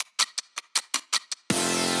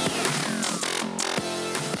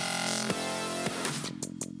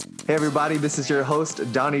Hey everybody, this is your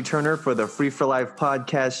host, Donnie Turner, for the Free for Life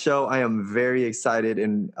podcast show. I am very excited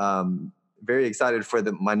for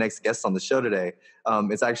my next guest on the show today.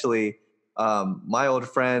 It's actually my old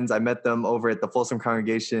friends. I met them over at the Folsom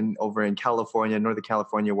Congregation over in California, Northern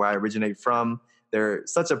California, where I originate from. They're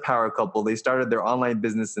such a power couple. They started their online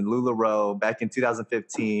business in LuLaRoe back in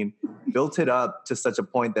 2015, built it up to such a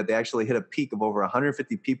point that they actually hit a peak of over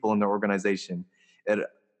 150 people in their organization. It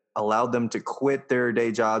allowed them to quit their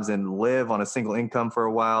day jobs and live on a single income for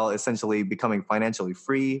a while, essentially becoming financially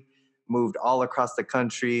free, moved all across the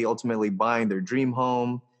country, ultimately buying their dream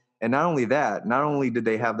home. And not only that, not only did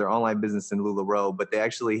they have their online business in LuLaRoe, but they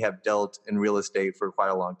actually have dealt in real estate for quite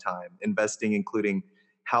a long time, investing, including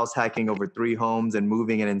house hacking over 3 homes and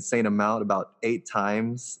moving an insane amount, about 8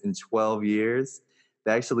 times in 12 years.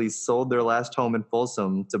 They actually sold their last home in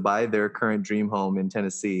Folsom to buy their current dream home in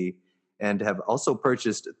Tennessee, and have also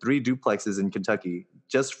purchased 3 duplexes in Kentucky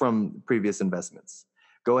just from previous investments.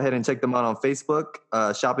 Go ahead and check them out on Facebook,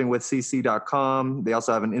 shoppingwithcc.com. They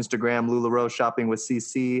also have an Instagram, LuLaRoe Shopping with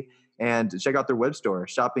CC, and check out their web store,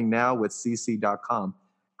 shoppingnowwithcc.com.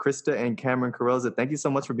 Krista and Cameron Carrozzas, thank you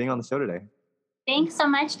so much for being on the show today. Thanks so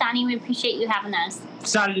much, Donnie. We appreciate you having us.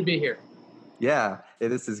 Excited to be here. Yeah,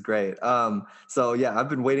 this is great. I've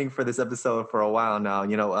been waiting for this episode for a while now.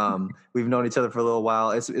 We've known each other for a little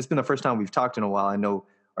while. It's been the first time we've talked in a while. I know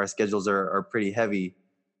our schedules are pretty heavy.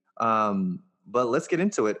 But let's get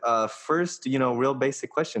into it. First, real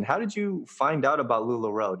basic question. How did you find out about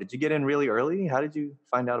LuLaRoe? Did you get in really early? How did you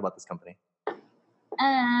find out about this company?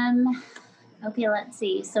 Okay, let's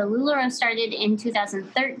see. So LuLaRoe started in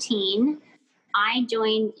 2013. I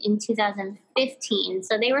joined in 2015.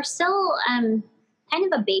 So they were still kind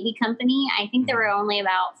of a baby company. I think there were only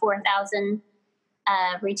about 4,000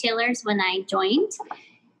 retailers when I joined.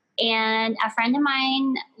 And a friend of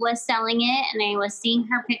mine was selling it, and I was seeing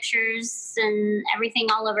her pictures and everything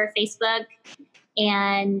all over Facebook.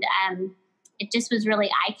 And it just was really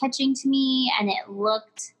eye-catching to me, and it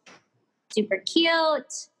looked super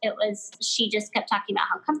cute. She just kept talking about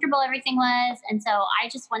how comfortable everything was. And so I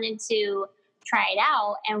just wanted to try it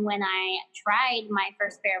out. And when I tried my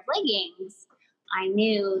first pair of leggings, I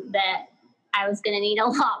knew that I was going to need a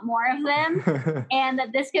lot more of them and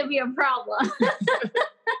that this could be a problem.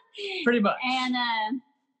 Pretty much. And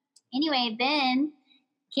anyway, then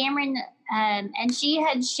Cameron, and she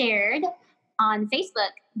had shared on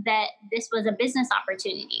Facebook that this was a business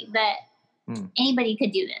opportunity, that anybody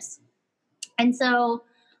could do this. And so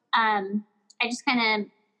I just kind of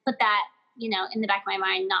put that, in the back of my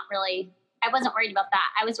mind, I wasn't worried about that.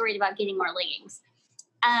 I was worried about getting more leggings.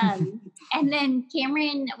 And then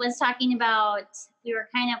Cameron was talking about,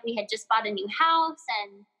 we had just bought a new house,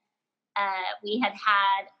 and we had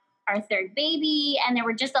our 3rd baby, and there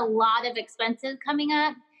were just a lot of expenses coming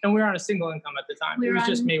up. And we were on a single income at the time. It was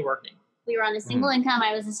just me working. We were on a single income.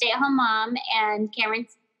 I was a stay-at-home mom, and Cameron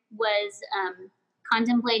was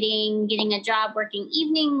contemplating getting a job working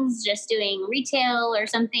evenings, just doing retail or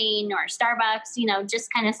something, or Starbucks, just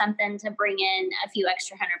kind of something to bring in a few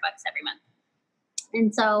extra $100 every month.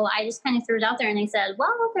 And so I just kind of threw it out there, and I said,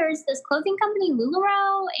 well, there's this clothing company,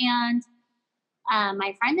 LuLaRoe, and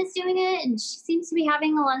my friend is doing it, and she seems to be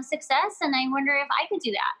having a lot of success, and I wonder if I could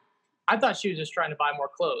do that. I thought she was just trying to buy more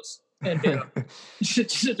clothes. And it's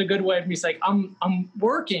just a good way of me saying, I'm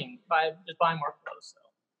working by just buying more clothes. So.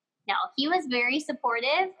 No, he was very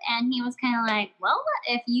supportive, and he was kind of like, well,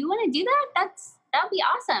 if you want to do that, that would be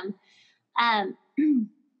awesome.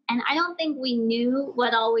 And I don't think we knew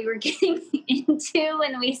what all we were getting into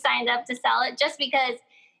when we signed up to sell it, just because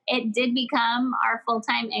it did become our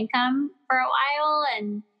full-time income for a while.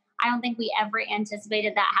 And I don't think we ever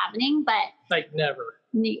anticipated that happening, but never.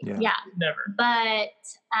 Yeah. Never. But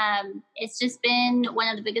it's just been one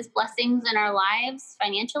of the biggest blessings in our lives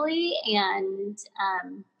financially. And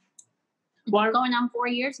going on 4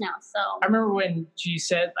 years now. So I remember when she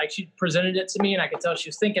said, she presented it to me, and I could tell she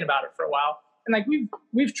was thinking about it for a while. And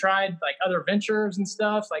we've tried other ventures and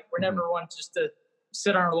stuff. We're never one just to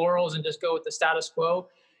sit on our laurels and just go with the status quo.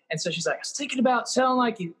 And so she's like, I was thinking about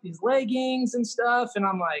selling these leggings and stuff. And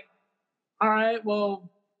I'm like, all right, well,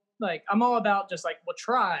 I'm all about just we'll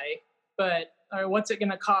try, but what's it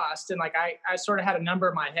going to cost? And I sort of had a number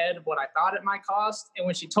in my head of what I thought it might cost. And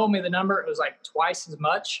when she told me the number, it was twice as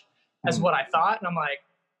much as what I thought. And I'm like,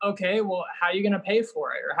 okay, well, how are you going to pay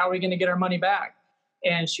for it? Or how are we going to get our money back?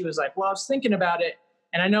 And she was like, well, I was thinking about it.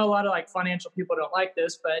 And I know a lot of financial people don't like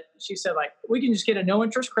this, but she said we can just get a no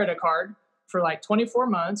interest credit card for 24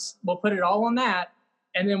 months. We'll put it all on that,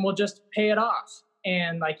 and then we'll just pay it off.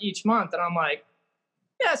 And each month. And I'm like,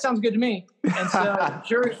 yeah, it sounds good to me. And so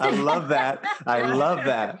sure. I love that.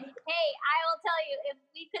 Hey, I will tell you, if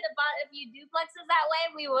we could have bought a few duplexes that way,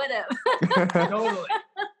 we would have.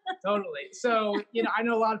 Totally. So, I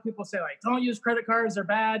know a lot of people say like, don't use credit cards, they're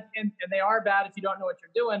bad. And they are bad if you don't know what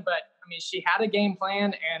you're doing. But I mean, she had a game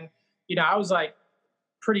plan and, I was like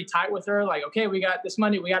pretty tight with her. Like, okay, we got this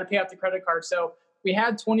money, we got to pay off the credit card. So we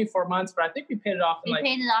had 24 months, but I think we paid it off in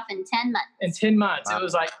paid it off in 10 months. In 10 months. Wow. It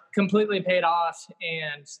was like completely paid off.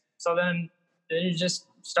 And so then you just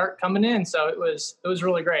start coming in. So it was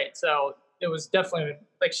really great. So it was definitely,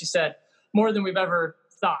 like she said, more than we've ever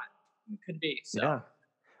thought it could be. So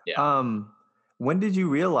yeah. When did you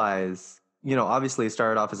realize, obviously it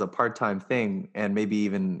started off as a part-time thing and maybe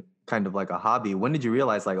even kind of like a hobby. When did you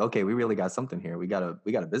realize like, okay, we really got something here. We got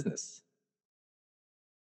a business.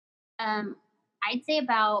 I'd say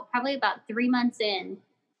probably about 3 months in.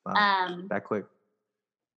 Wow. That quick.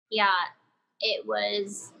 Yeah. It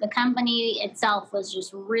was, the company itself was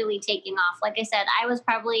just really taking off. Like I said, I was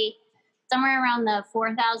probably somewhere around the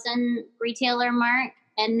 4,000 retailer mark.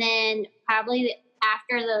 And then probably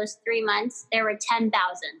after those 3 months, there were 10,000.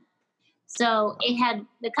 So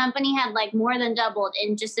the company had like more than doubled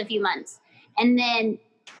in just a few months. And then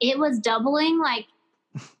it was doubling, like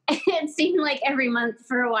it seemed like every month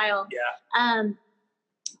for a while. Yeah.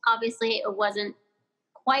 Obviously it wasn't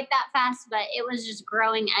quite that fast, but it was just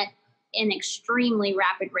growing at an extremely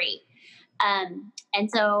rapid rate. And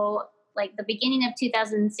so like the beginning of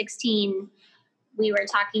 2016, we were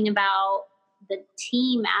talking about the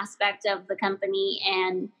team aspect of the company,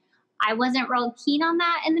 and I wasn't real keen on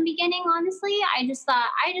that in the beginning, honestly. I just thought,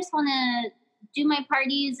 I just want to do my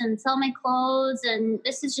parties and sell my clothes, and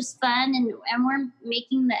this is just fun, and we're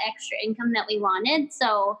making the extra income that we wanted.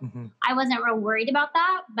 So I wasn't real worried about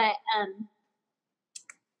that. But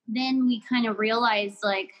then we kind of realized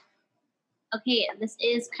like, okay, this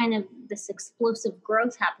is kind of this explosive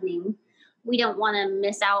growth happening. We don't want to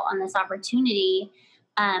miss out on this opportunity.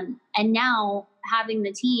 And now having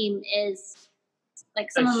the team is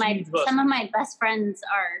like some of my best friends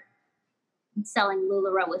are selling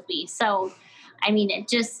LuLaRoe with me. So, I mean, it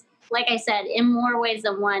just, like I said, in more ways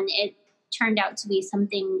than one, it turned out to be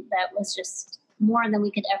something that was just more than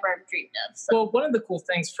we could ever have dreamed of. So. Well, one of the cool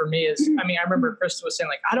things for me is, I mean, I remember Krista was saying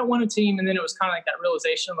like, I don't want a team. And then it was kind of like that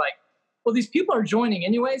realization of like, well, these people are joining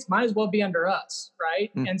anyways, might as well be under us.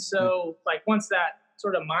 Right. And so like once that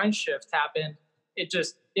sort of mind shift happened,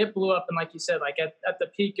 it blew up. And like you said, like at the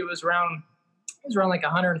peak, it was around like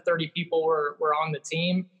 130 people were on the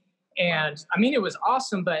team. And I mean, it was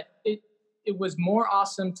awesome, but it was more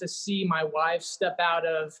awesome to see my wife step out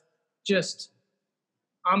of just,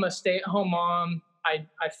 I'm a stay-at-home mom. I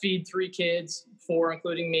feed 3 kids, 4,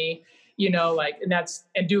 including me,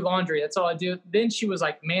 and do laundry. That's all I do. Then she was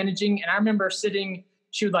like managing. And I remember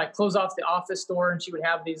she would like close off the office door and she would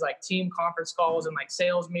have these like team conference calls and like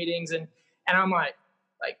sales meetings. And I'm like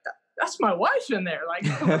that's my wife in there. Like,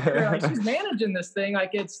 like she's managing this thing.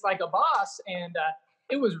 Like it's like a boss. And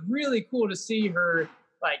it was really cool to see her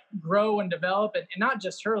like grow and develop, and not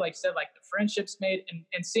just her, like I said, like the friendships made,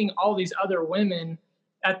 and seeing all these other women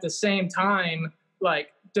at the same time,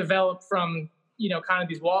 like develop from, kind of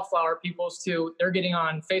these wallflower peoples to they're getting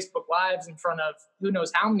on Facebook Lives in front of who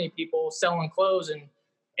knows how many people selling clothes. And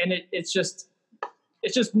it's just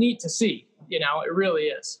neat to see, it really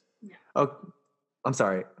is. Oh, I'm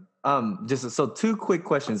sorry. Just so 2 quick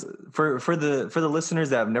questions for the listeners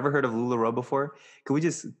that have never heard of LuLaRoe before. Can we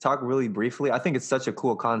just talk really briefly? I think it's such a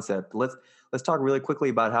cool concept. Let's talk really quickly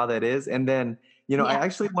about how that is. And then, I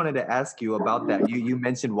actually wanted to ask you about that. You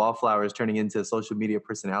mentioned wallflowers turning into social media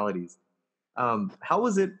personalities. How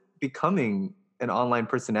was it becoming an online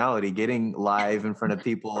personality, getting live in front of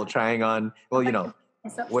people, trying on,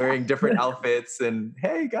 wearing different outfits and,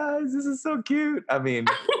 hey guys, this is so cute. I mean,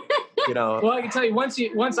 Well, I can tell you,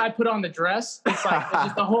 once I put on the dress, it's like it's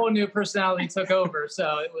just a whole new personality took over.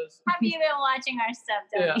 So it was. Have you been watching our stuff,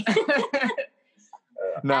 Debbie?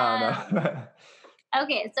 No.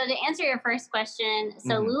 Okay, so to answer your first question,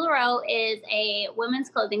 so LuLaRoe is a women's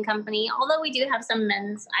clothing company. Although we do have some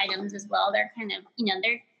men's items as well, they're kind of,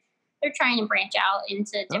 they're trying to branch out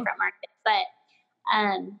into different markets. But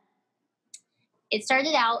it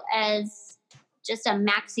started out as just a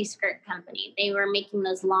maxi skirt company. They were making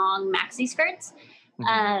those long maxi skirts.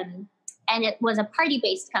 And it was a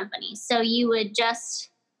party-based company. So you would just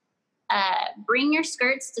bring your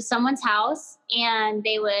skirts to someone's house, and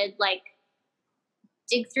they would like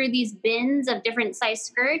dig through these bins of different size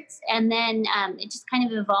skirts. And then it just kind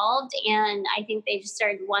of evolved. And I think they just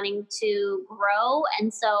started wanting to grow.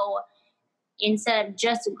 And so instead of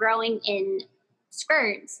just growing in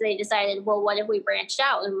skirts, they decided, well, what if we branched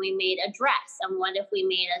out and we made a dress? And what if we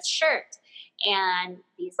made a shirt? and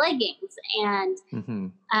these leggings. And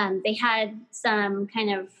they had some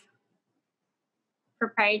kind of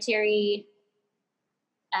proprietary,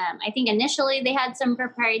 I think initially they had some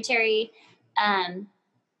proprietary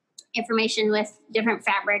information with different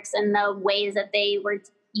fabrics and the ways that they were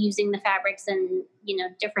using the fabrics and,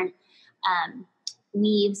 different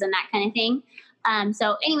weaves and that kind of thing.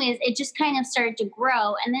 So anyways, it just kind of started to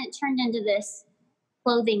grow, and then it turned into this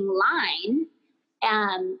clothing line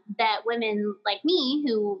that women like me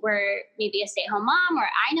who were maybe a stay-at-home mom, or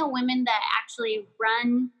I know women that actually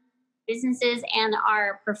run businesses and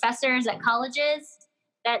are professors at colleges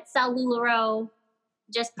that sell LuLaRoe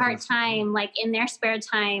just part-time, like in their spare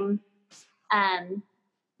time.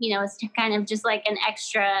 It's kind of just like an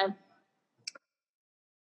extra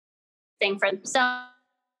thing for them. So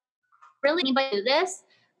really anybody do this.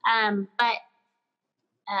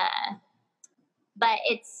 But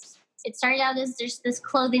it started out as just this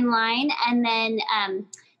clothing line, and then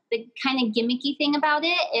the kind of gimmicky thing about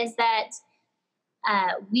it is that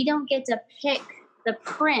we don't get to pick the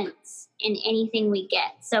prints in anything we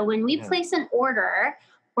get. So when we place an order,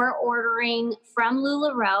 we're ordering from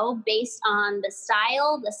LuLaRoe based on the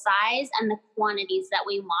style, the size, and the quantities that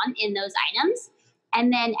we want in those items.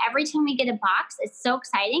 And then every time we get a box, it's so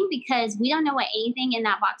exciting because we don't know what anything in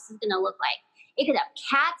that box is going to look like. It could have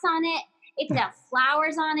cats on it. It could have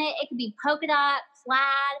flowers on it. It could be polka dot,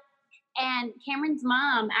 plaid. And Cameron's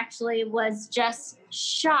mom actually was just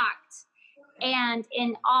shocked and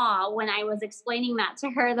in awe when I was explaining that to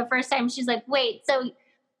her the first time. She's like, wait, so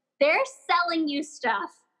they're selling you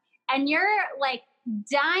stuff and you're like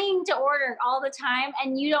dying to order all the time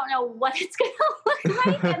and you don't know what it's going to look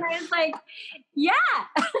like? And I was like, yeah.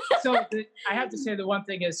 So I have to say the one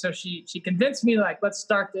thing is, so she convinced me, like, let's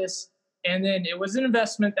start this. And then it was an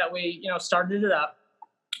investment that we, started it up.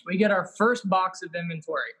 We get our first box of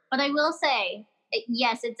inventory. But I will say,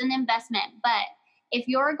 yes, it's an investment. But if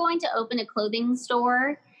you're going to open a clothing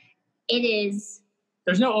store,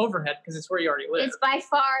 there's no overhead because it's where you already live. It's by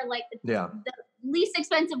far like the least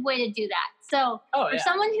expensive way to do that. So for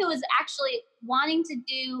someone who is actually wanting to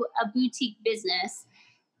do a boutique business,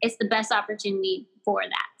 it's the best opportunity for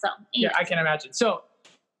that. So yeah, I can imagine. So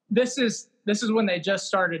this is when they just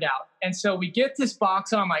started out. And so we get this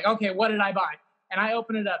box and I'm like, okay, what did I buy? And I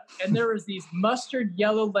open it up and there was these mustard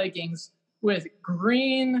yellow leggings with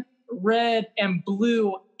green, red, and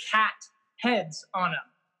blue cat heads on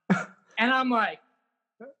them. And I'm like,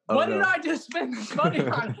 what did I just spend this money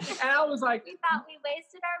on? And I was like, we thought we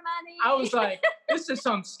wasted our money. I was like, this is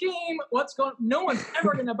some scheme. No one's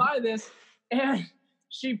ever going to buy this. And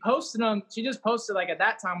she posted them. She just posted, like, at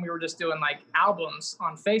that time we were just doing like albums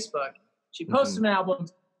on Facebook. She posted some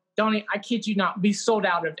albums. Donnie, I kid you not, we sold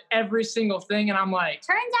out of every single thing. And I'm like,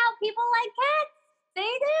 turns out people like cats. They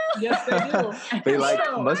do. Yes, they do. They like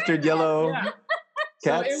mustard yellow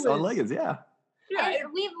cats so on leggings. Yeah. Yeah,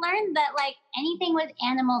 we've learned that like anything with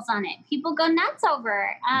animals on it, people go nuts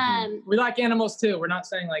over. We like animals too. We're not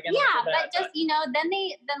saying like animals are bad, but just then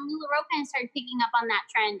LuLaRoe kind of started picking up on that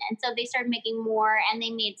trend, and so they started making more, and they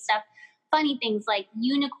made funny things like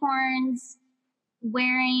unicorns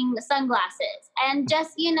wearing sunglasses, and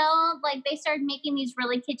just like they started making these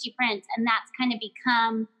really kitschy prints, and that's kind of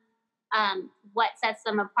become what sets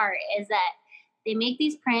them apart is that they make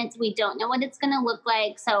these prints. We don't know what it's going to look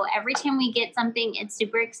like. So every time we get something, it's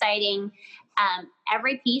super exciting.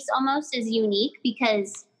 Every piece almost is unique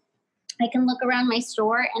because I can look around my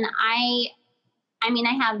store and I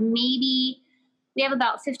have we have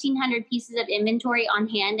about 1,500 pieces of inventory on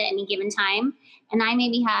hand at any given time. And I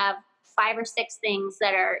maybe have 5 or 6 things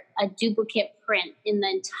that are a duplicate print in the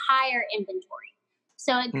entire inventory.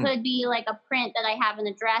 So it could be like a print that I have in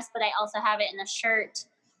a dress, but I also have it in a shirt.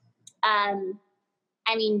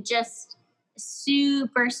 Just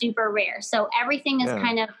super, super rare. So everything is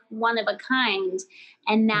kind of one of a kind.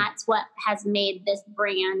 And that's what has made this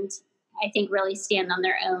brand, I think, really stand on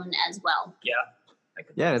their own as well. Yeah.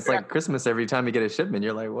 Yeah, it's like Christmas every time you get a shipment.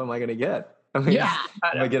 You're like, what am I going to get? I'm going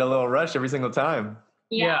to get a little rush every single time.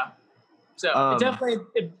 Yeah. So it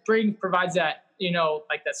definitely provides that,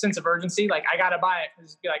 like that sense of urgency. Like, I got to buy it.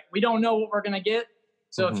 Because like, we don't know what we're going to get.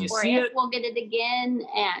 So if you see it, we'll get it again.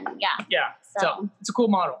 And so it's a cool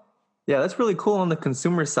model. Yeah, that's really cool on the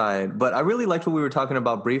consumer side. But I really liked what we were talking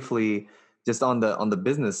about briefly, just on the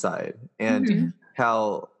business side, and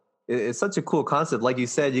how it's such a cool concept. Like you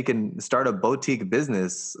said, you can start a boutique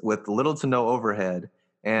business with little to no overhead.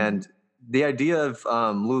 And the idea of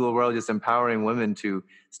LuLaRoe just empowering women to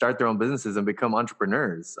start their own businesses and become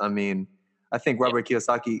entrepreneurs. I mean, I think Robert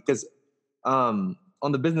Kiyosaki, because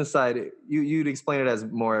on the business side, you'd explain it as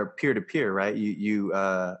more peer to peer, right? You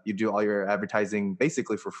do all your advertising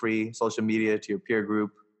basically for free, social media to your peer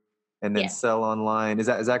group, and then Yes. sell online. Is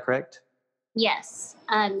that correct? Yes.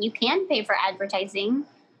 You can pay for advertising.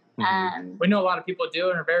 We know a lot of people do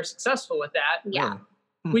and are very successful with that. Yeah.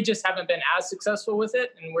 Really? We just haven't been as successful with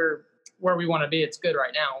it, and we're where we want to be. It's good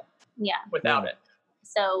right now Yeah. without it.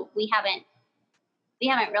 So we haven't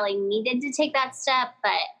really needed to take that step,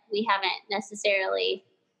 but we haven't necessarily,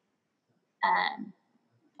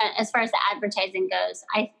 as far as the advertising goes,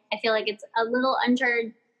 I feel like it's a little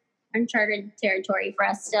uncharted territory for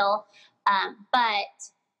us still.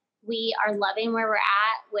 But we are loving where we're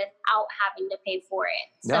at without having to pay for it.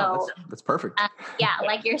 Yeah, So that's perfect. yeah,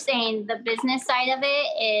 like you're saying, the business side of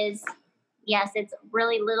it is, yes, it's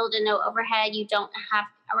really little to no overhead.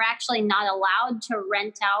 We're actually not allowed to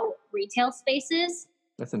rent out retail spaces.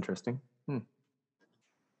 That's interesting.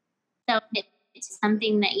 So it's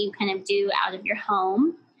something that you kind of do out of your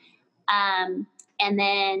home. And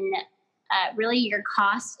then really your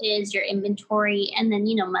cost is your inventory, and then,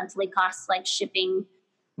 monthly costs like shipping,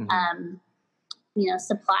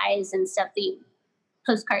 supplies and stuff,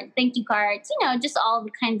 postcards, thank you cards, just all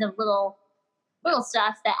the kinds of little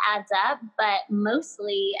stuff that adds up. But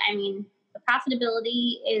mostly, I mean, the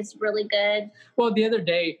profitability is really good. Well, the other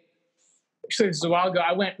day, actually, this was a while ago,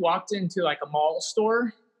 I walked into like a mall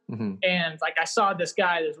store, and like I saw this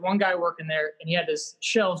guy. There's one guy working there, and he had his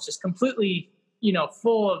shelves just completely,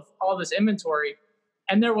 full of all this inventory,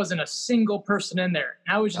 and there wasn't a single person in there.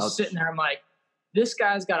 And I was just sitting there. I'm like, this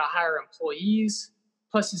guy's got to hire employees,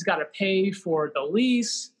 plus he's got to pay for the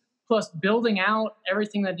lease, plus building out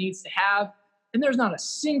everything that needs to have. And there's not a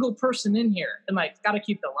single person in here, and like got to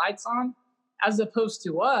keep the lights on, as opposed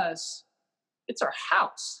to us, it's our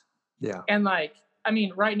house. Yeah. And like, I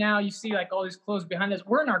mean, right now you see like all these clothes behind us.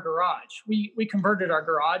 We're in our garage. We converted our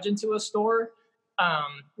garage into a store,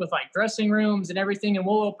 with like dressing rooms and everything, and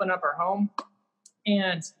we'll open up our home.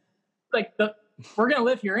 And like we're gonna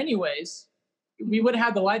live here anyways. We would have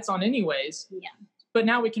had the lights on anyways. Yeah. But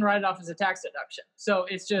now we can write it off as a tax deduction. So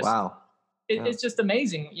it's just wow. It's just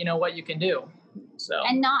amazing, what you can do. So,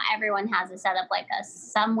 and not everyone has a setup like us.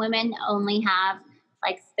 Some women only have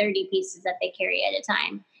like 30 pieces that they carry at a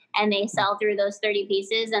time, and they sell through those 30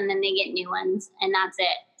 pieces, and then they get new ones, and that's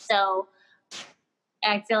it. So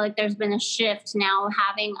I feel like there's been a shift now,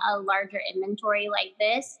 having a larger inventory like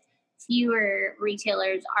this. Fewer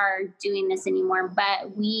retailers are doing this anymore,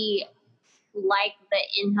 but we like the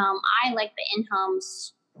in-home. I like the in-home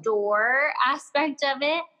store aspect of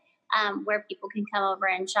it. Where people can come over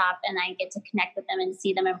and shop, and I get to connect with them and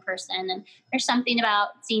see them in person. And there's something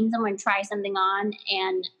about seeing someone try something on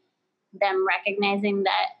and them recognizing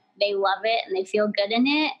that they love it and they feel good in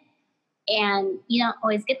it. And you don't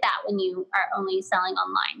always get that when you are only selling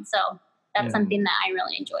online. So that's something that I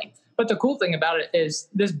really enjoy. But the cool thing about it is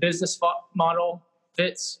this business model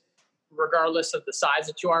fits regardless of the size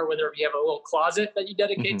that you are, whether you have a little closet that you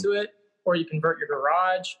dedicate to it, or you convert your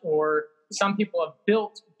garage, or some people have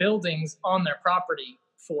built buildings on their property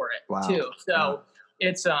for it too. So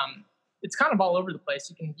it's kind of all over the place.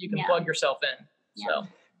 You can plug yourself in. So,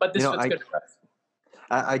 but this fits good for us.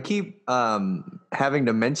 I keep having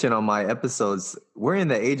to mention on my episodes, we're in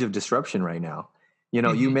the age of disruption right now.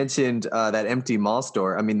 You mentioned that empty mall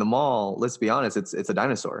store. I mean, the mall, let's be honest, it's a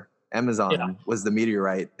dinosaur. Amazon was the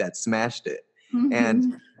meteorite that smashed it.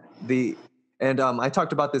 And I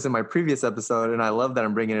talked about this in my previous episode, and I love that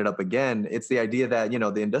I'm bringing it up again. It's the idea that,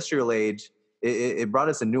 the industrial age, it brought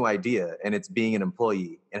us a new idea, and it's being an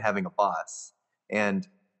employee and having a boss. And,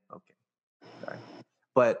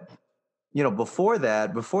 but, before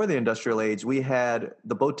that, before the industrial age, we had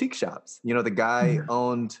the boutique shops. The guy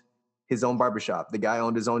owned his own barbershop. The guy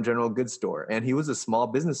owned his own general goods store, and he was a small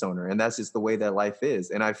business owner, and that's just the way that life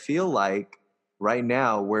is. And I feel like right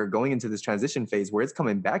now we're going into this transition phase where it's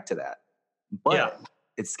coming back to that. But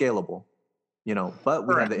it's scalable, but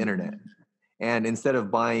we have the internet. And instead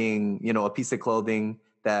of buying, a piece of clothing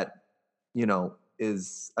that,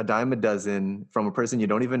 is a dime a dozen from a person you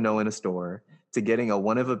don't even know in a store, to getting a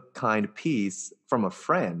one-of-a-kind piece from a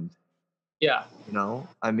friend. Yeah.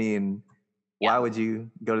 I mean, why would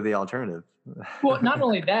you go to the alternative? Well, not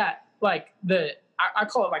only that, like I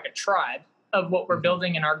call it like a tribe of what we're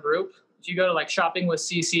building in our group. If you go to like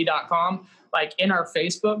shoppingwithcc.com, like in our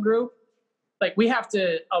Facebook group, like we have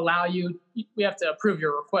to approve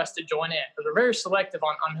your request to join in, because we're very selective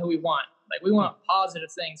on who we want. Like we want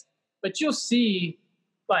positive things, but you'll see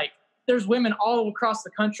like there's women all across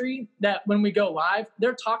the country that when we go live,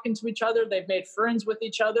 they're talking to each other. They've made friends with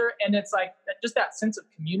each other. And it's like just that sense of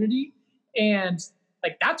community. And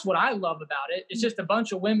like, that's what I love about it. It's just a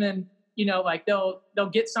bunch of women, you know, like they'll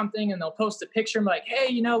get something and they'll post a picture and be like,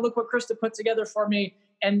 hey, you know, look what Krista put together for me.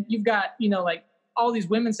 And you've got, you know, like all these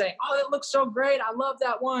women saying, oh, it looks so great. I love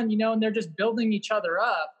that one, you know, and they're just building each other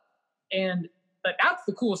up. And like, that's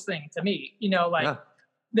the coolest thing to me, you know, like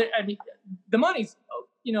I mean, the money's,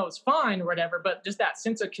 you know, it's fine or whatever, but just that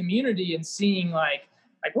sense of community and seeing like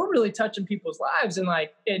we're really touching people's lives. And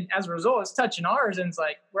like, and as a result, it's touching ours. And it's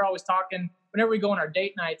like, we're always talking, whenever we go on our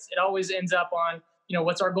date nights, it always ends up on, you know,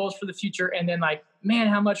 what's our goals for the future? And then like, man,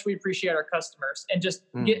 how much we appreciate our customers and just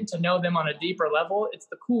getting to know them on a deeper level. It's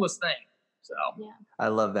the coolest thing. So I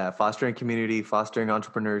love that. Fostering community, fostering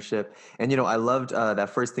entrepreneurship. And, you know, I loved that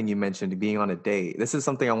first thing you mentioned, being on a date. This is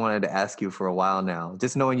something I wanted to ask you for a while now,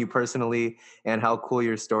 just knowing you personally and how cool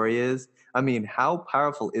your story is. I mean, how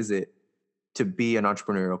powerful is it to be an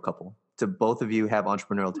entrepreneurial couple, to both of you have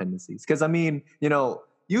entrepreneurial tendencies? Because, I mean, you know,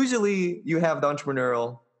 usually you have the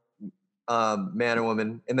entrepreneurial man or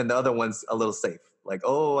woman, and then the other one's a little safe. Like,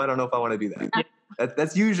 oh, I don't know if I want to do that.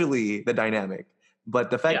 That's usually the dynamic.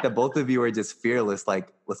 But the fact that both of you are just fearless,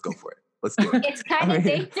 like, let's go for it. Let's do it. It's kind of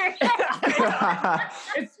dangerous.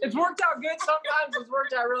 It's worked out good sometimes. It's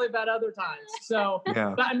worked out really bad other times. So,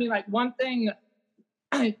 but I mean, like, one thing,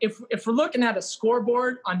 if we're looking at a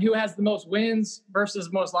scoreboard on who has the most wins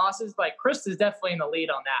versus most losses, like, Chris is definitely in the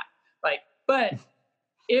lead on that. Like,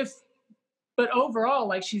 but overall,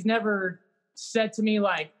 like, she's never said to me,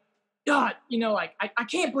 like, God, you know, like, I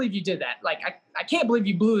can't believe you did that. Like, I can't believe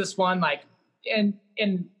you blew this one. Like, and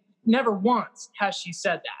never once has she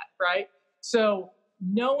said that. Right. So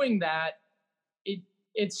knowing that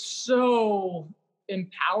it's so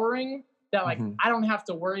empowering that like, I don't have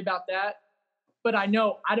to worry about that, but I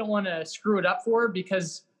know I don't want to screw it up for her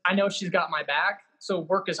because I know she's got my back. So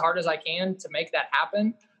work as hard as I can to make that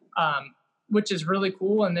happen. Which is really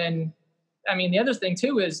cool. And then, I mean, the other thing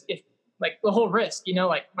too is if like the whole risk, you know,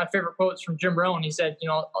 like my favorite quote is from Jim Rohn. He said, you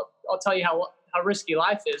know, I'll tell you how risky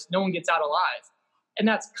life is. No one gets out alive. And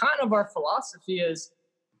that's kind of our philosophy is,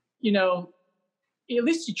 you know, at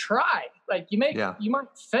least you try. Like you might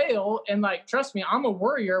fail. And like, trust me, I'm a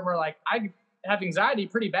worrier where like I have anxiety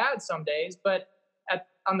pretty bad some days, but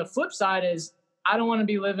on the flip side is I don't want to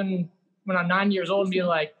be living when I'm 9 years old and be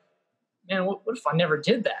like, man, what if I never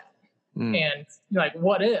did that? And like,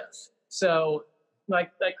 what if? So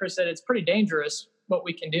like Chris said, it's pretty dangerous what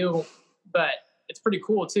we can do, but it's pretty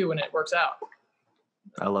cool too when it works out.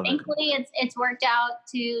 I love Thankfully, it's worked out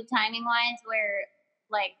to timing wise where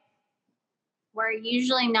like we're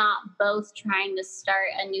usually not both trying to start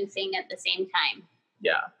a new thing at the same time.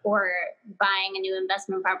 Yeah. Or buying a new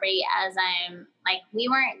investment property as I'm like, we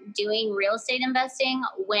weren't doing real estate investing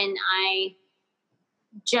when I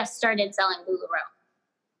just started selling LuLaRoe.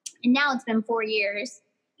 And now it's been 4 years.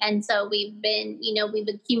 And so we've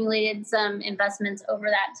accumulated some investments over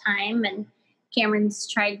that time, and Cameron's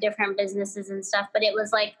tried different businesses and stuff, but it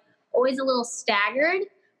was like always a little staggered,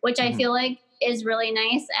 which I feel like is really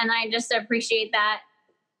nice. And I just appreciate that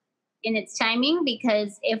in its timing,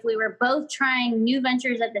 because if we were both trying new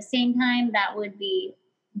ventures at the same time, that would be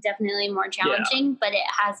definitely more challenging, but it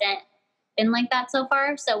hasn't been like that so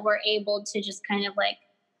far. So we're able to just kind of like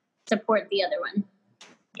support the other one.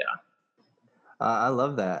 Yeah. I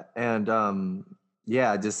love that. And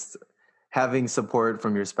just having support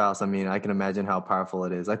from your spouse. I mean, I can imagine how powerful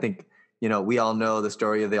it is. I think, you know, we all know the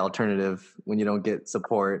story of the alternative when you don't get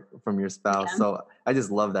support from your spouse. Yeah. So I just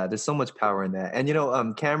love that. There's so much power in that. And, you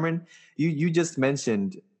know, Cameron, you just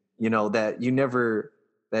mentioned, you know, that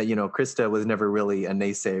Krista was never really a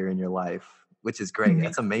naysayer in your life, which is great.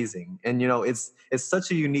 That's amazing. And, you know, it's such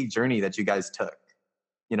a unique journey that you guys took,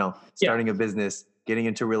 you know, starting a business, getting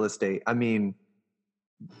into real estate. I mean,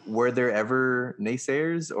 were there ever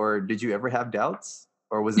naysayers, or did you ever have doubts,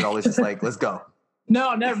 or was it always just like, let's go?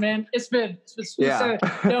 No, never, man. It's been we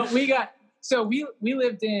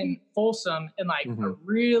lived in Folsom in like a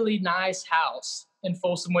really nice house in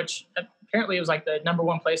Folsom, which apparently it was like the number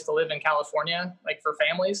one place to live in California, like for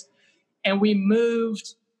families. And we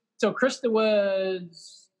moved. So Krista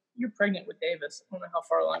you're pregnant with Davis. I don't know how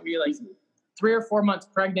far along were you, like 3 or 4 months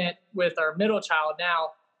pregnant with our middle child now.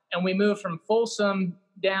 And we moved from Folsom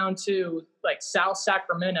down to like South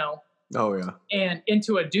Sacramento. Oh yeah. And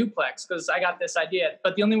into a duplex, because I got this idea.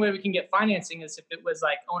 But the only way we can get financing is if it was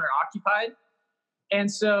like owner occupied.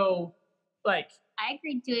 And so like I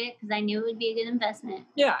agreed to it because I knew it would be a good investment.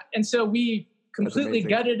 Yeah. And so we completely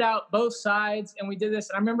gutted out both sides, and we did this.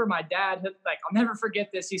 And I remember my dad, like, I'll never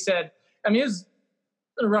forget this. He said, I mean, it was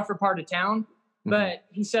a rougher part of town, but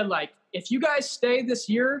he said, like, if you guys stay this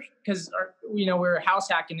year, because we were house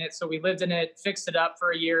hacking it, so we lived in it, fixed it up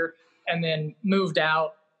for a year, and then moved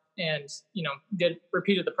out and,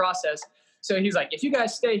 repeated the process. So he's like, if you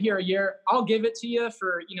guys stay here a year, I'll give it to you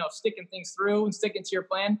for, sticking things through and sticking to your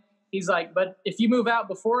plan. He's like, but if you move out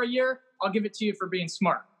before a year, I'll give it to you for being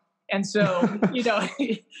smart. And so,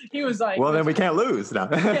 he was like, well, then we can't lose. No.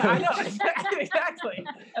 Yeah, I know. Exactly.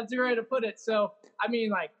 That's a great way to put it. So,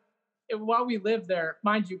 while we lived there,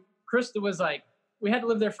 mind you, Krista was like, we had to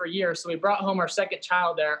live there for a year. So we brought home our second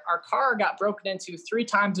child there. Our car got broken into 3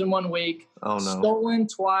 times in 1 week. Oh, no. Stolen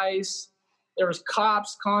twice. There was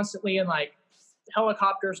cops constantly and like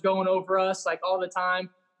helicopters going over us like all the time.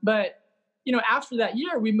 But, after that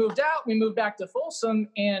year, we moved out, we moved back to Folsom.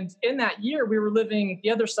 And in that year, we were living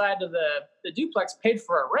the other side of the duplex, paid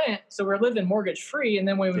for our rent. So we were living mortgage free. And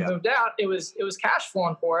then when we moved out, it was cash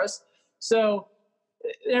flowing for us. So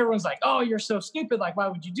everyone's like, oh, you're so stupid. Like, why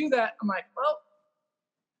would you do that? I'm like, well,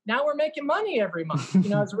 now we're making money every month,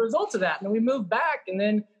 as a result of that. And then we moved back, and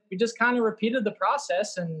then we just kind of repeated the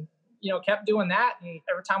process and, kept doing that. And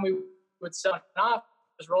every time we would sell it off,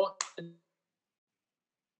 just roll it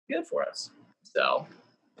good for us. So,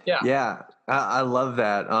 yeah. Yeah, I love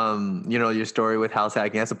that. Your story with house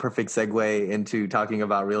hacking, that's a perfect segue into talking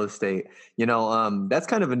about real estate. That's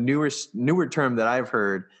kind of a newer term that I've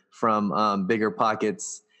heard from Bigger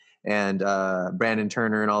Pockets and Brandon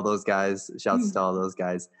Turner and all those guys. Shouts to all those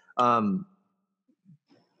guys. What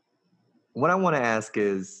I want to ask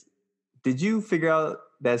is, did you figure out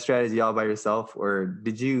that strategy all by yourself, or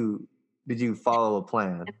did you follow a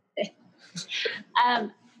plan?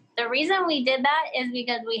 The reason we did that is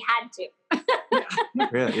because we had to.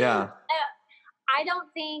 Really? Yeah. I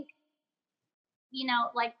don't think,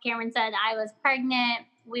 like Cameron said, I was pregnant.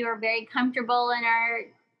 We were very comfortable in our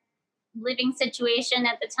living situation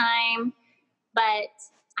at the time, but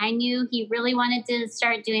I knew he really wanted to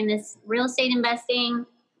start doing this real estate investing,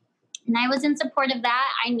 and I was in support of that.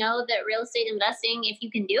 I know that real estate investing, if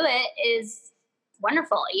you can do it, is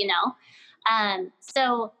wonderful,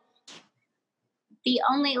 so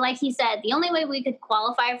like he said, the only way we could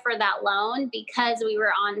qualify for that loan, because we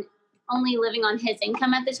were only living on his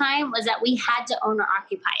income at the time, was that we had to own or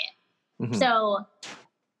occupy it. Mm-hmm. So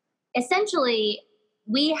essentially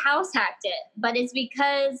we house hacked it, but it's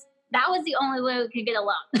because that was the only way we could get a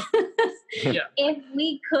loan. Yeah. If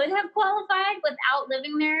we could have qualified without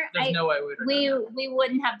living there, there's no way we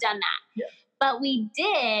wouldn't have done that. Yeah. But we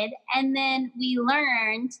did, and then we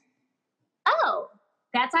learned,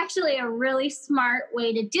 that's actually a really smart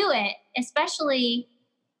way to do it, especially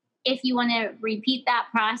if you want to repeat that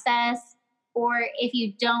process, or if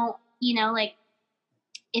you don't,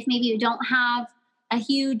 if maybe you don't have a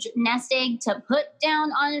huge nest egg to put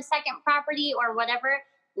down on a second property or whatever,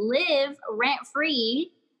 live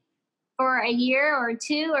rent-free for a year or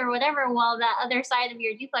 2 or whatever while that other side of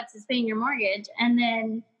your duplex is paying your mortgage, and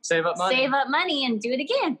then save up money and do it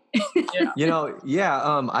again.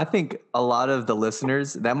 Yeah. I think a lot of the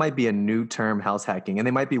listeners, that might be a new term, house hacking, and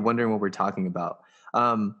they might be wondering what we're talking about.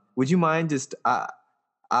 Would you mind just, I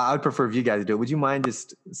would prefer if you guys do it. Would you mind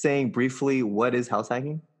just saying briefly what is house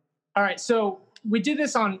hacking? All right. So we did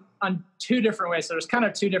this on 2 different ways. So there's kind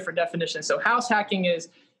of 2 different definitions. So house hacking is,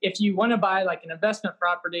 if you want to buy like an investment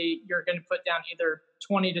property, you're going to put down either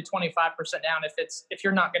 20 to 25% down if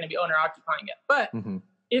you're not going to be owner occupying it. But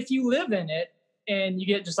if you live in it and you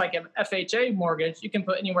get just like an FHA mortgage, you can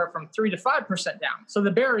put anywhere from 3 to 5% down. So the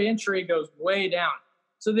barrier entry goes way down.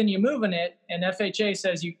 So then you move in it, and FHA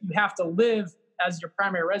says you have to live as your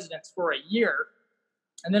primary residence for a year.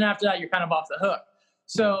 And then after that, you're kind of off the hook.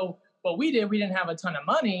 So what we did, we didn't have a ton of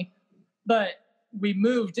money, but we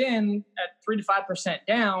moved in at 3 to 5%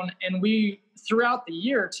 down, and we, throughout the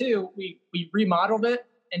year too, we remodeled it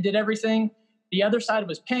and did everything. The other side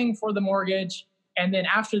was paying for the mortgage. And then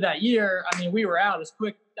after that year, we were out as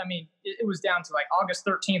quick. It was down to like August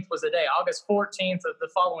 13th was the day. August 14th of the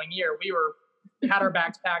following year, we had our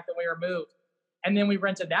bags packed and we were moved. And then we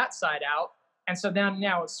rented that side out. And so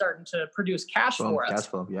now it's starting to produce cash for us. Cash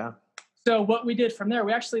flow, yeah. So what we did from there,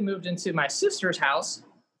 we actually moved into my sister's house.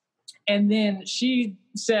 And then she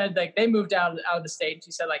said, like, they moved out of the state.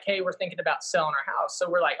 She said, like, hey, we're thinking about selling our house. So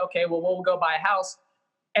we're like, okay, well, we'll go buy a house.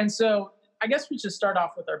 And so I guess we should start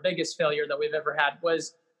off with our biggest failure that we've ever had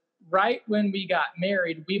was right when we got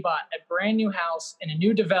married, we bought a brand new house in a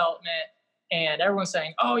new development. And everyone's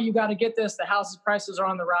saying, oh, you got to get this. The house's prices are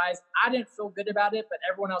on the rise. I didn't feel good about it, but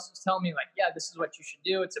everyone else was telling me, like, yeah, this is what you should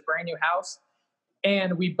do. It's a brand new house.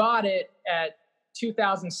 And we bought it at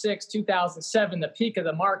 2006, 2007, the peak of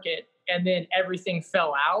the market. And then everything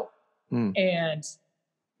fell out. And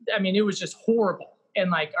it was just horrible.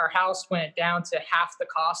 And like our house went down to half the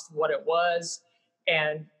cost of what it was.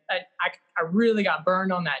 And I really got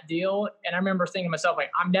burned on that deal. And I remember thinking to myself,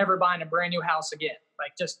 like, I'm never buying a brand new house again.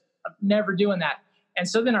 Like, just I'm never doing that. And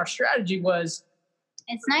so then our strategy was,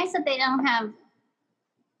 it's nice that they don't have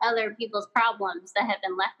other people's problems that have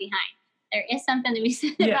been left behind. There is something to be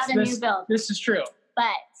said about a new build. This is true.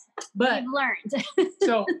 But we've learned.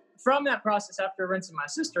 So from that process, after renting my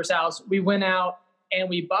sister's house, we went out and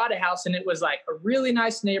we bought a house, and it was like a really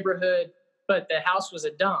nice neighborhood, but the house was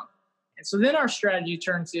a dump. And so then our strategy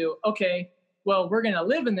turned to, okay, well, we're going to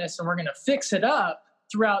live in this and we're going to fix it up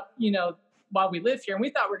throughout, while we live here. And we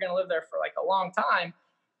thought we were going to live there for like a long time.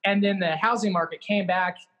 And then the housing market came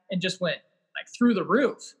back and just went like through the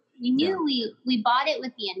roof. We knew we bought it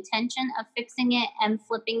with the intention of fixing it and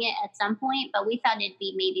flipping it at some point, but we thought it'd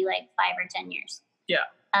be maybe like 5 or 10 years. Yeah.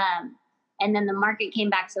 And then the market came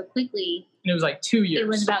back so quickly. And it was like 2 years. It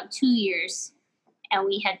was about 2 years. And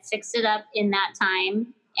we had fixed it up in that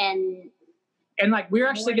time. And like, we were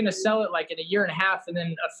actually going to sell it like in a year and a half. And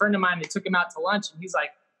then a friend of mine, they took him out to lunch and he's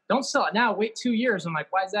like, don't sell it now, wait 2 years. I'm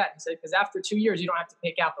like, why is that? He said, because after 2 years, you don't have to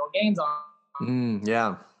pay capital gains on.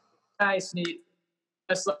 Yeah. Nice, neat.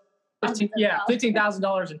 That's like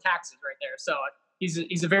 $15,000 in taxes right there. So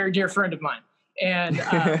he's a very dear friend of mine. And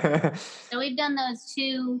so we've done those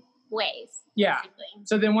 2 ways. Yeah. Basically.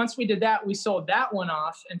 So then once we did that, we sold that one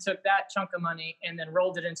off and took that chunk of money and then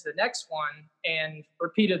rolled it into the next one and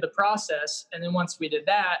repeated the process. And then once we did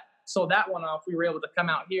that, sold that one off, we were able to come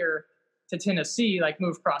out here to Tennessee, like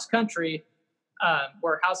move cross country,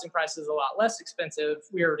 where housing prices is a lot less expensive.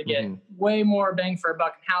 We were able to get way more bang for a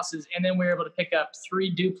buck in houses. And then we were able to pick up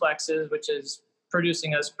 3 duplexes, which is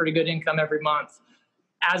producing us pretty good income every month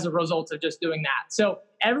as a result of just doing that. So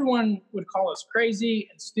everyone would call us crazy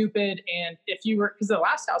and stupid. And because the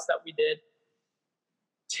last house that we did,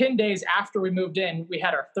 10 days after we moved in, we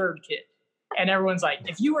had our 3rd kid. And everyone's like,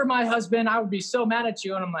 if you were my husband, I would be so mad at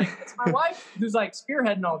you. And I'm like, it's my wife who's like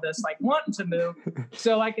spearheading all this, like wanting to move.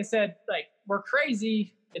 So like I said, like, we're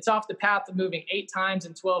crazy. It's off the path of moving 8 times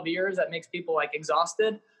in 12 years. That makes people like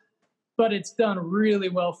exhausted, but it's done really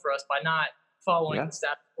well for us by not following the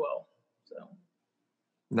status quo. So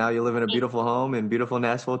now you live in a beautiful home in beautiful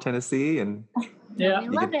Nashville, Tennessee, and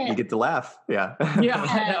you get to laugh. Yeah. Yeah.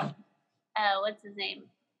 I know. What's his name?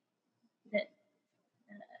 That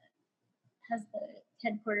has the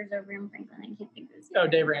headquarters over in Franklin. I can't think of his name. Oh,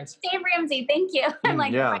 Dave Ramsey. Dave Ramsey. Thank you. I'm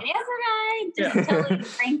like, the financial guy. Just totally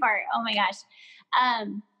brain fart. Oh my gosh.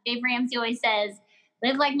 Dave Ramsey always says,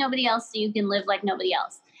 live like nobody else so you can live like nobody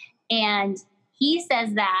else. And he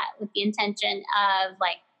says that with the intention of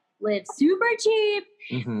like, live super cheap,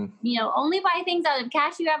 only buy things out of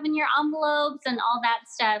cash you have in your envelopes and all that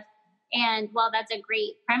stuff. And while that's a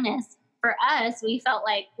great premise for us, we felt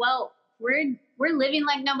like, well, we're living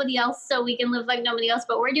like nobody else so we can live like nobody else,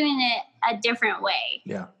 but we're doing it a different way.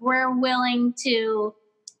 Yeah. We're willing to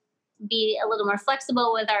be a little more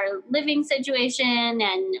flexible with our living situation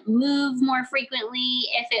and move more frequently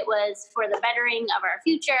if it was for the bettering of our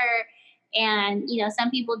future. And, some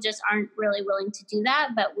people just aren't really willing to do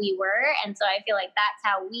that, but we were. And so I feel like that's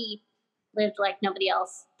how we lived like nobody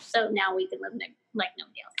else. So now we can live like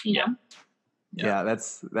nobody else, you know? Yeah,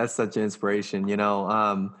 that's such an inspiration.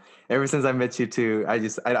 Ever since I met you two, I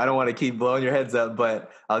don't want to keep blowing your heads up, but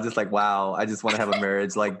I was just like, wow, I just want to have a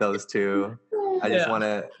marriage like those two. I just want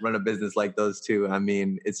to run a business like those two. I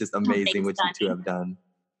mean, it's just amazing what you two have done.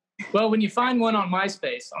 Well, when you find one on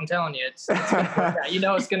MySpace, I'm telling you, it's gonna work out.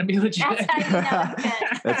 It's going to be legit. That's how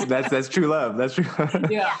you know that's true love. That's true.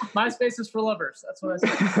 Yeah, MySpace is for lovers. That's what I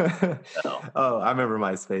say. So. Oh, I remember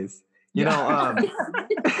MySpace.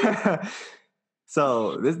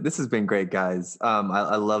 So this has been great, guys.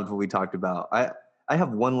 I loved what we talked about. I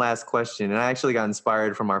have one last question, and I actually got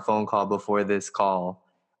inspired from our phone call before this call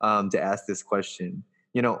to ask this question.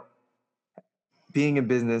 Being in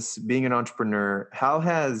business, being an entrepreneur, how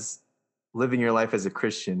has living your life as a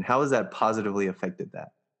Christian, how has that positively affected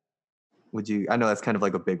that? I know that's kind of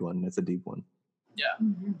like a big one. That's a deep one. Yeah.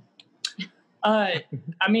 I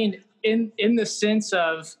mean, in the sense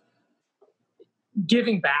of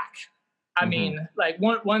giving back. I mean, like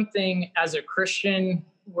one thing as a Christian,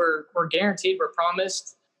 we're guaranteed, we're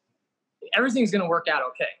promised, everything's going to work out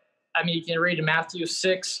okay. I mean, you can read in Matthew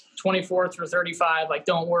 6:24 through 35, like,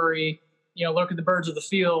 don't worry, look at the birds of the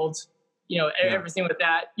field, everything with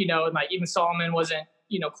that, and like even Solomon wasn't,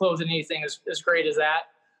 clothed in anything as great as that.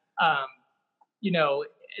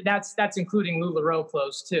 That's including LuLaRoe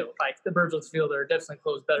clothes too. Like the birds of the field are definitely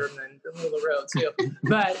clothes better than LuLaRoe too.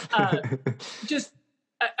 But just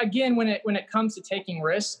again, when it comes to taking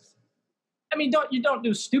risks, I mean, you don't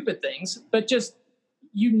do stupid things, but just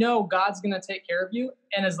you know God's going to take care of you.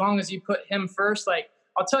 And as long as you put him first, like,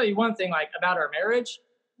 I'll tell you one thing, like, about our marriage,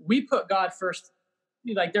 we put God first.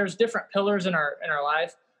 Like, there's different pillars in our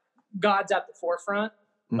life. God's at the forefront.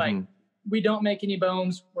 Mm-hmm. Like, we don't make any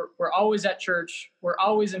bones. We're always at church. We're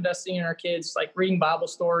always investing in our kids, like reading Bible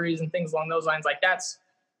stories and things along those lines. Like,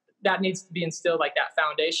 that needs to be instilled, like that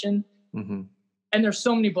foundation. Mm-hmm. And there's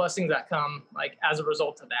so many blessings that come like as a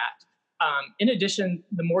result of that. In addition,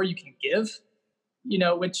 the more you can give, you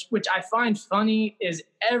know, which I find funny is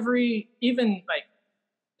even like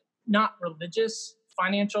not religious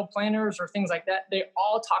financial planners or things like that, they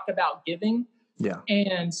all talk about giving. Yeah.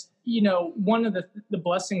 And, you know, one of the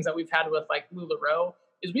blessings that we've had with like LuLaRoe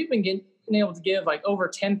is we've been able to give like over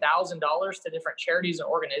 $10,000 to different charities and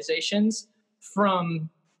organizations from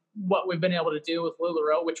what we've been able to do with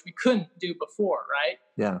LuLaRoe, which we couldn't do before, right?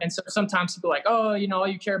 Yeah. And so sometimes people are like, oh, you know, all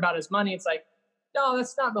you care about is money. It's like, no,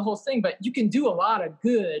 that's not the whole thing, but you can do a lot of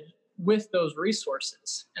good with those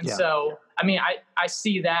resources. And so, I mean, I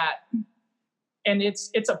see that, and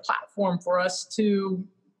it's a platform for us to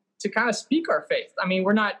kind of speak our faith. I mean,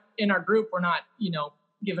 we're not in our group, we're not, you know,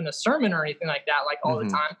 giving a sermon or anything like that, like all the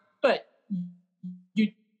time, but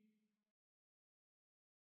you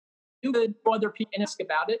good for other people and ask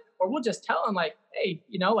about it, or we'll just tell them like, hey,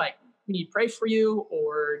 you know, like we need to pray for you,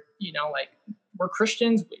 or, you know, like we're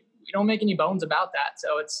Christians. We don't make any bones about that.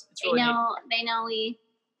 So it's really they know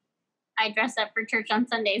I dress up for church on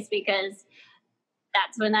Sundays because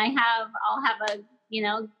that's when I'll have a, you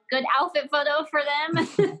know, good outfit photo for them.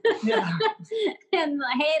 Yeah. And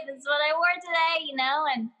hey, this is what I wore today, you know,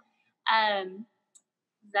 and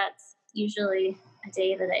that's usually a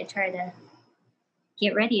day that I try to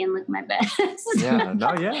get ready and look my best. Yeah,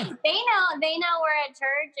 no, yeah. They know we're at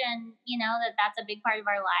church, and you know that's a big part of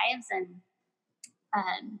our lives. And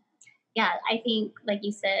yeah, I think, like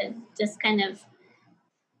you said, just kind of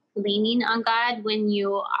leaning on God when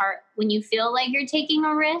you feel like you're taking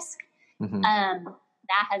a risk. Mm-hmm.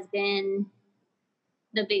 That has been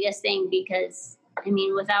the biggest thing, because I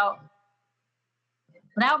mean, without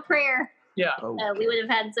prayer, we would have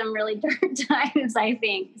had some really dark times, I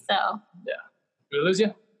think. So yeah. Did we lose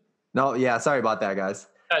you? No, yeah, sorry about that, guys.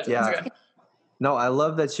 Yeah. Okay. No, I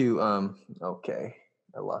love that you okay.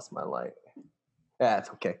 I lost my light. Yeah, it's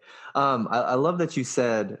okay. I love that you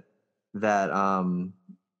said that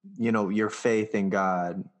you know, your faith in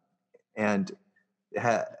God and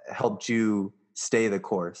helped you stay the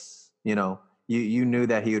course. You know, you knew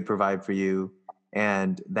that he would provide for you,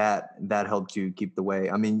 and that helped you keep the way.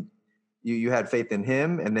 I mean, you had faith in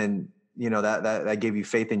him, and then, you know, that gave you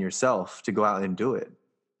faith in yourself to go out and do it.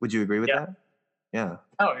 Would you agree with that? Yeah.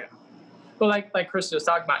 Oh yeah. Well, like Chris was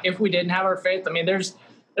talking about, if we didn't have our faith, I mean, there's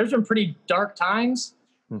been pretty dark times,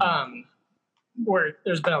 where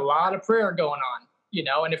there's been a lot of prayer going on, you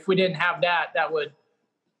know, and if we didn't have that would,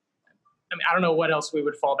 I mean, I don't know what else we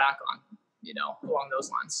would fall back on, you know, along those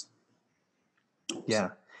lines. Yeah.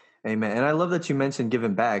 Amen. And I love that you mentioned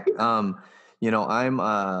giving back. You know, I'm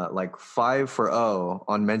like 5 for 0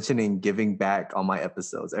 on mentioning giving back on my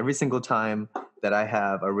episodes. Every single time that I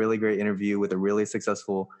have a really great interview with a really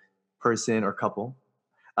successful person or couple,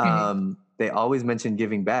 they always mention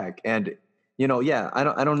giving back. And, you know,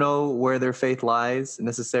 I don't know where their faith lies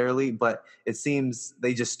necessarily, but it seems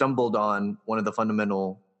they just stumbled on one of the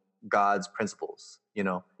fundamental God's principles, you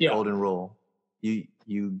know, golden rule. You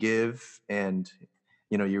give and,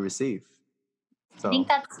 you know, you receive. So I think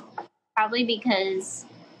that's probably because,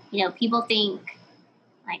 you know, people think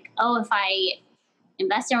like, oh, if I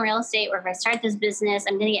invest in real estate or if I start this business,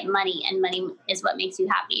 I'm going to get money, and money is what makes you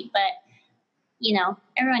happy. But, you know,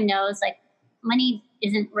 everyone knows like money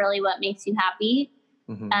isn't really what makes you happy.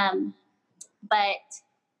 Mm-hmm. But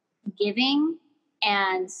giving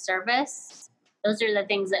and service, those are the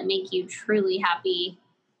things that make you truly happy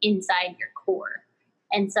inside your core.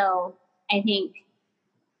 And so I think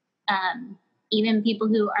even people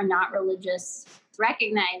who are not religious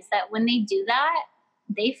recognize that when they do that,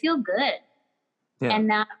 they feel good. Yeah. And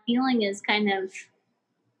that feeling is kind of,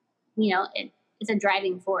 you know, it's a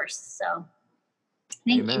driving force. So I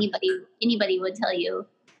think anybody would tell you,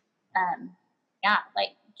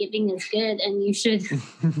 like giving is good and you should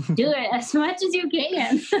do it as much as you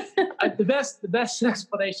can. The best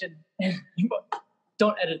explanation,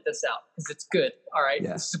 don't edit this out because it's good. All right.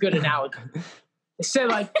 Yeah. This is a good analogy. So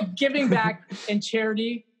like giving back in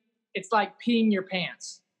charity, it's like peeing your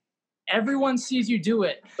pants. Everyone sees you do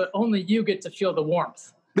it, but only you get to feel the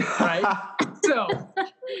warmth, right? So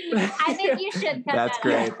I think you should cut that's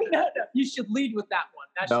great. No, you should lead with that one.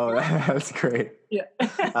 That's great. Yeah.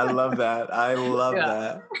 I love that.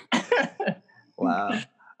 That. Wow.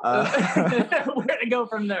 Where to go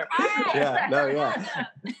from there?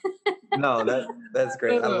 No, that's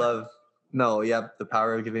great. I love. No, yeah, the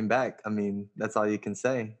power of giving back. I mean, that's all you can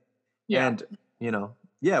say. Yeah. And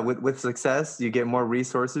with success, you get more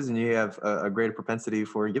resources, and you have a greater propensity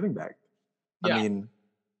for giving back. Yeah. I mean,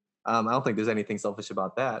 I don't think there's anything selfish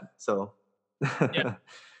about that. So,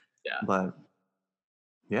 Yeah. But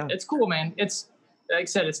yeah, it's cool, man. It's like I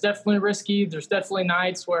said, it's definitely risky. There's definitely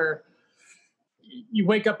nights where you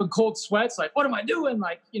wake up in cold sweats, like, what am I doing?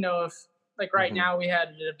 Like, if like right now we had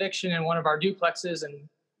an eviction in one of our duplexes and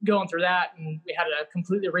going through that, and we had to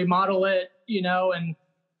completely remodel it, and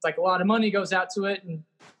it's like a lot of money goes out to it. And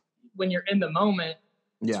when you're in the moment,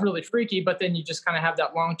 it's really freaky, but then you just kind of have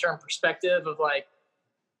that long-term perspective of like,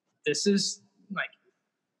 this is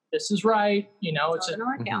right.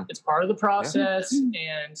 It's part of the process, and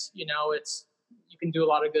it's, you can do a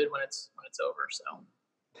lot of good when it's over. So.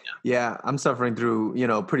 Yeah, I'm suffering through,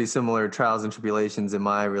 pretty similar trials and tribulations in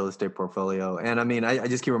my real estate portfolio. And I mean, I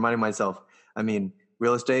just keep reminding myself, I mean,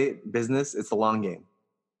 real estate business, it's a long game.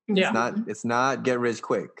 Yeah. It's not get rich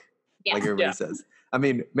quick, like everybody says. I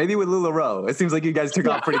mean, maybe with LuLaRoe, it seems like you guys took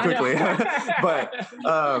off pretty quickly.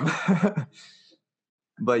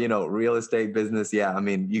 But real estate business, I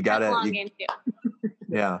mean, you gotta, long game too.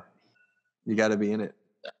 You gotta be in it.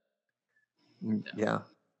 Yeah,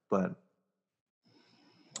 but.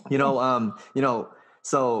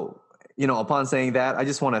 So, upon saying that, I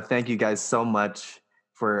just want to thank you guys so much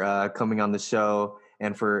for coming on the show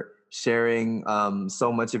and for sharing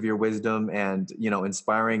so much of your wisdom and,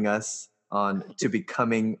 inspiring us to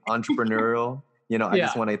becoming entrepreneurial. I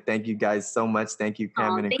just want to thank you guys so much. Thank you,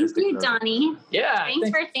 Cameron. And thank you, Donnie. Yeah. Thanks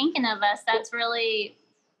for thinking of us. That's really,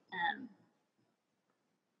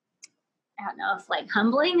 I don't know if like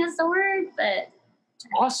humbling is the word, but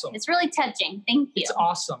awesome. It's really touching. Thank you. It's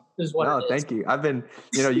awesome is what it is. Thank you. I've been,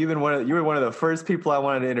 you were one of the first people I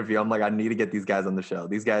wanted to interview. I'm like, I need to get these guys on the show.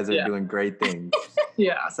 These guys are doing great things.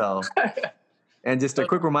 So, and just a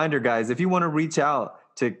quick reminder, guys, if you want to reach out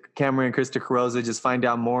to Cameron and Krista Carrozzas, just find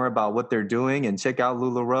out more about what they're doing and check out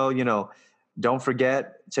LuLaRoe. Don't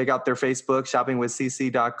forget, check out their Facebook,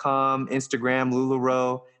 shoppingwithcc.com, Instagram,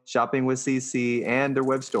 LuLaRoe, Shopping with CC, and their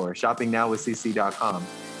web store, shoppingnowwithcc.com.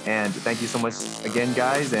 And thank you so much again,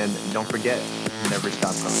 guys. And don't forget, never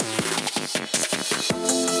stop growing.